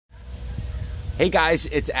Hey guys,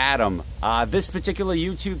 it's Adam. This particular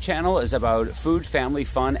YouTube channel is about food, family,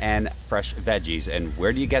 fun, and fresh veggies. And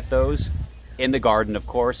where do you get those? In the garden, of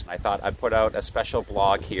course. I thought I'd put out a special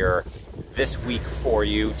blog here this week for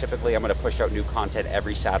you. Typically, I'm going to push out new content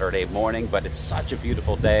every Saturday morning, but it's such a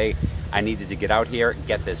beautiful day. I needed to get out here and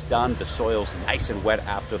get this done. The soil's nice and wet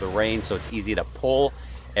after the rain, so it's easy to pull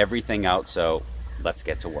everything out. So let's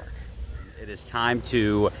get to work. It is time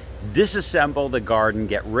to disassemble the garden,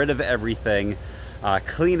 get rid of everything,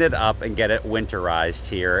 clean it up, and get it winterized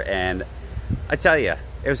here. And I tell you,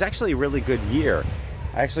 it was actually a really good year.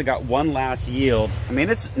 I actually got one last yield. I mean,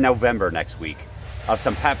 it's November next week, of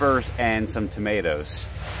some peppers and some tomatoes.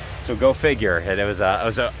 So go figure. And it was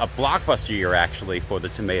a blockbuster year actually for the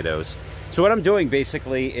tomatoes. So what I'm doing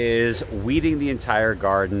basically is weeding the entire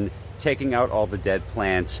garden, taking out all the dead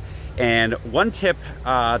plants. And one tip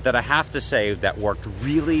that I have to say that worked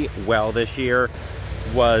really well this year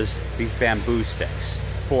was these bamboo sticks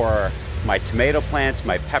for my tomato plants,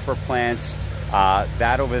 my pepper plants.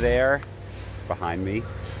 That over there behind me,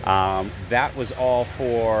 that was all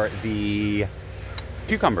for the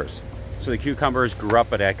cucumbers. So the cucumbers grew up,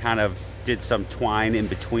 but I kind of did some twine in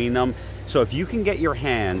between them. So if you can get your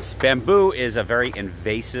hands, bamboo is a very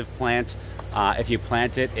invasive plant. If you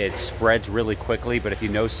plant it, it spreads really quickly, but if you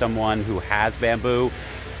know someone who has bamboo,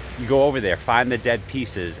 you go over there, find the dead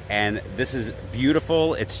pieces, and this is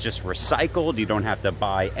beautiful. It's just recycled. You don't have to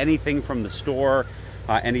buy anything from the store,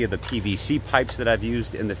 any of the PVC pipes that I've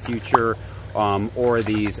used in the future, or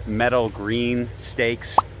these metal green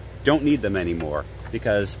stakes. Don't need them anymore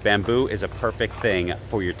because bamboo is a perfect thing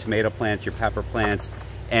for your tomato plants, your pepper plants,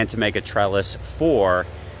 and to make a trellis for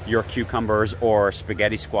your cucumbers or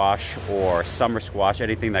spaghetti squash or summer squash,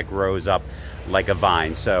 anything that grows up like a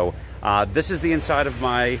vine. So this is the inside of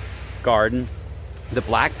my garden. The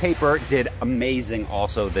black paper did amazing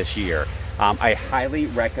also this year. I highly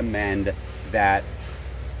recommend that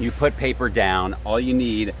you put paper down. All you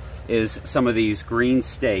need is some of these green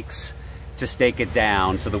stakes to stake it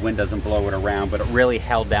down so the wind doesn't blow it around, but it really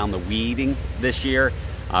held down the weeding this year.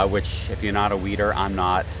 Which if you're not a weeder, I'm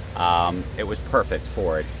not, it was perfect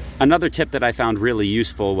for it. Another tip that I found really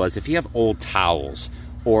useful was if you have old towels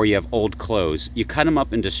or you have old clothes, you cut them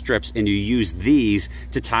up into strips and you use these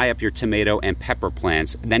to tie up your tomato and pepper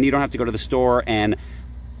plants. Then you don't have to go to the store and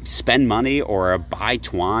spend money or buy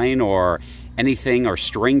twine or anything or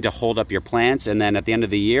string to hold up your plants. And then at the end of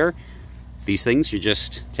the year, these things, you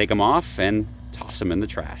just take them off and toss them in the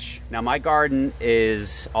trash. Now my garden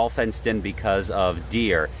is all fenced in because of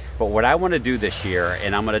deer, but what I want to do this year,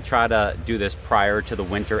 and I'm going to try to do this prior to the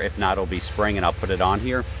winter, if not it'll be spring and I'll put it on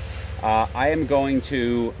here. I am going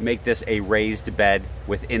to make this a raised bed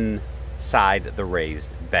inside the raised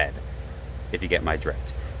bed, if you get my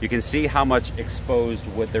drift. You can see how much exposed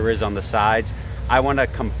wood there is on the sides. I want to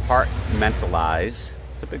compartmentalize,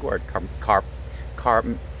 it's a big word,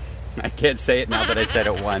 I can't say it now that I said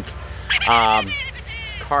it once. All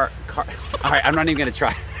right, I'm not even gonna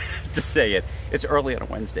try to say it. It's early on a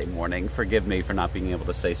Wednesday morning. Forgive me for not being able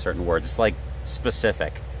to say certain words. It's like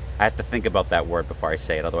specific. I have to think about that word before I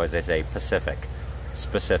say it. Otherwise I say Pacific,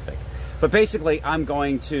 specific. But basically I'm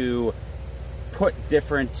going to put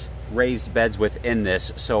different raised beds within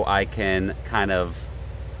this so I can kind of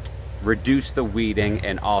reduce the weeding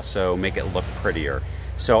and also make it look prettier.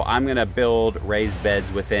 So I'm gonna build raised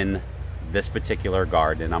beds within this particular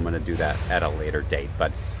garden. I'm gonna do that at a later date.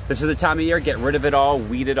 But this is the time of year, get rid of it all,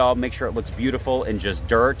 weed it all, make sure it looks beautiful and just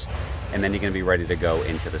dirt, and then you're gonna be ready to go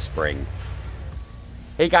into the spring.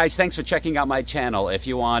 Hey guys, thanks for checking out my channel. If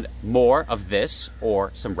you want more of this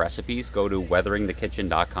or some recipes, go to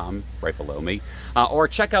weatheringthekitchen.com right below me, or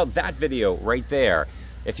check out that video right there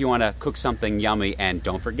if you wanna cook something yummy. And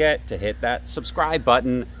don't forget to hit that subscribe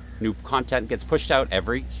button. New content gets pushed out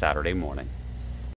every Saturday morning.